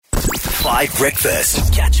5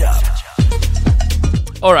 Breakfast. Catch up.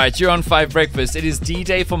 All right, you're on 5 Breakfast. It is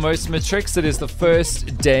D-Day for most matrics. It is the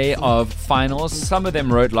first day of finals. Some of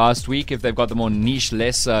them wrote last week if they've got the more niche,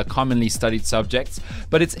 less commonly studied subjects.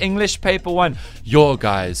 But it's English Paper 1. Yo,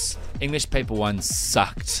 guys, English Paper 1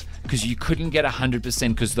 sucked because you couldn't get 100%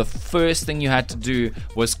 because the first thing you had to do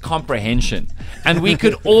was comprehension. And we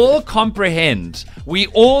could all comprehend. We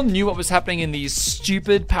all knew what was happening in these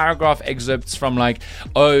stupid paragraph excerpts from like,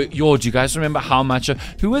 do you guys remember how much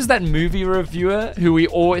who was that movie reviewer who we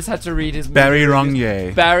always had to read his movie Barry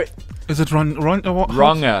reviews? Rongier. Is it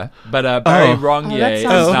Wronger, but Barry Rongier is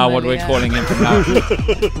now what we're calling him from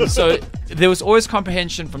now. So there was always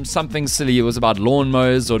comprehension from something silly. It was about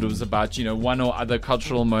lawnmowers, or it was about, one or other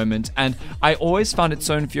cultural moment. And I always found it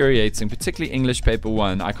so infuriating, particularly English Paper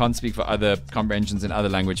 1. I can't speak for other comprehensions in other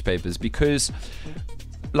language papers because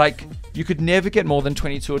you could never get more than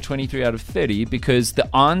 22 or 23 out of 30 because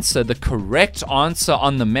the correct answer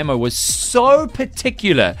on the memo was so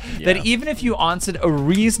particular that even if you answered a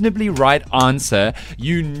reasonably right answer,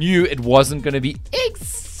 you knew it wasn't going to be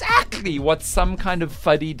exactly what some kind of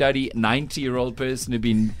fuddy-duddy 90-year-old person who'd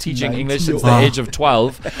been teaching English since the age of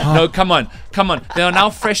 12. No, come on. There are now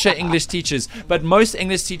fresher English teachers, but most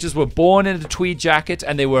English teachers were born in a tweed jacket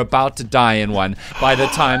and they were about to die in one by the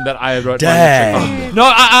time that I wrote my No,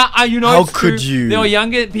 how could you? There are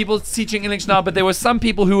younger people teaching English now, but there were some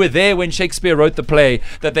people who were there when Shakespeare wrote the play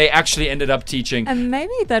that they actually ended up teaching. And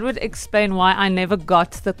maybe that would explain why I never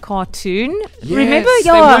got the cartoon. Yes, Remember,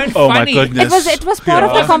 they weren't oh my funny. goodness. It was part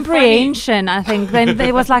of the comprehension, I think. Then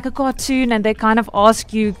there was like a cartoon and they kind of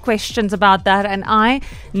ask you questions about that, and I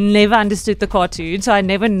never understood the cartoon, so I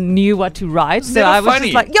never knew what to write. So I was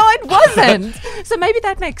just like, it wasn't. So maybe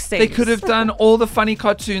that makes sense. They could have done all the funny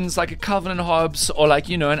cartoons like a Calvin and Hobbes, or like,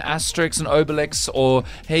 an Asterix and Obelix, or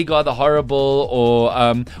Hagar the Horrible, or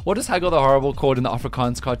what is Hagar the Horrible called in the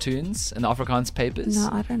Afrikaans cartoons, in the Afrikaans papers? No,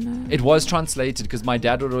 I don't know. It was translated because my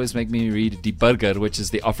dad would always make me read Die Burger, which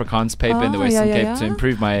is the Afrikaans paper in the Western Cape to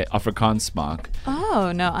improve my Afrikaans mark.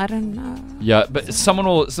 Oh, no, I don't know. Yeah, but someone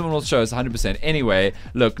will show us 100%. Anyway,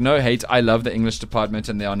 look, no hate. I love the English department,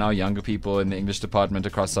 and there are now younger people in the English department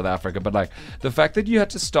across South Africa. But the fact that you had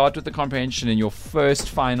to start with the comprehension in your first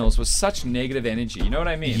finals was such negative energy. You know what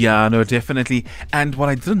I mean? Yeah, no, definitely. And what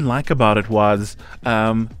I didn't like about it was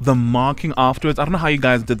the marking afterwards. I don't know how you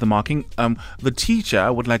guys did the marking. The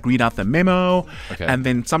teacher would read out the memo, and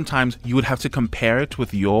then sometimes you would have to compare it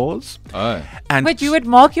with yours. Oh. But you would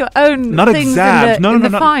mark your own not things exams. in the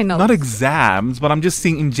finals. Not exams, but I'm just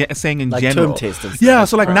saying in general. Term tests and stuff. Yeah,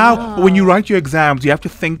 so now when you write your exams, you have to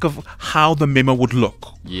think of how the memo would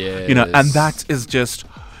look. Yes. And that is just,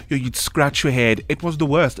 you'd scratch your head. It was the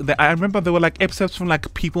worst. I remember there were episodes from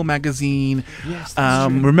People magazine. Yes,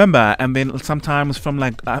 that's true. Remember? And then sometimes from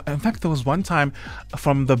in fact there was one time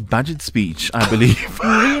from the budget speech, I believe.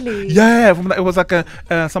 Really? Yeah, it was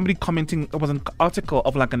somebody commenting. It was an article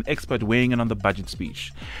of an expert weighing in on the budget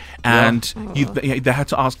speech, and they had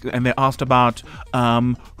to ask, and they asked about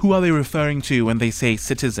who are they referring to when they say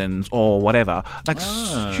citizens or whatever,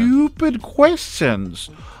 stupid questions,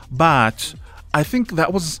 but I think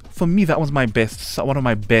that was my best, one of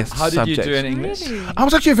my best subjects. How did you do in English? Really? I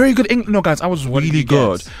was actually a very good No, guys, I was really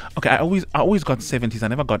good. Get? Okay, I always got 70s. I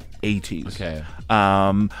never got 80s. Okay.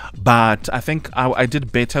 But I think I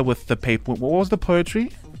did better with the paper. What was the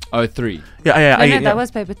poetry? Oh, 3. Yeah. That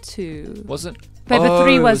was paper 2. Wasn't? Paper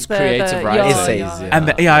 3 was the creative writing. Essays. And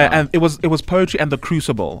and it was poetry and the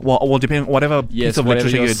Crucible. Well, depending on whatever piece of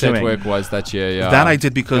literature you're doing. Work was that year. Yeah. That I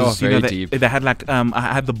did because they had I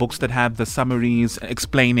I had the books that had the summaries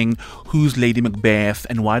explaining who's Lady Macbeth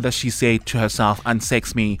and why does she say to herself,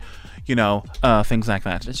 "Unsex me." Things like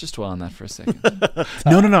that. Let's just dwell on that for a second.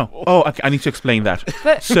 No. Oh, okay, I need to explain that.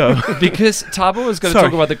 Because Thabo was going to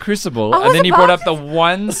talk about the Crucible, and then he brought up the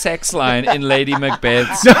one sex line in Lady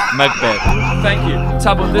Macbeth's Macbeth. Thank you.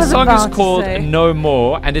 Thabo, this song is called No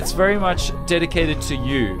More, and it's very much dedicated to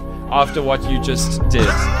you after what you just did.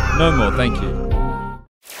 No more, thank you.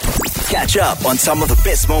 Catch up on some of the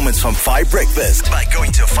best moments from 5 Breakfast by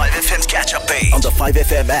going to 5FM's catch-up page on the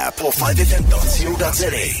 5FM app or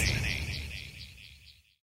 5FM.co.za.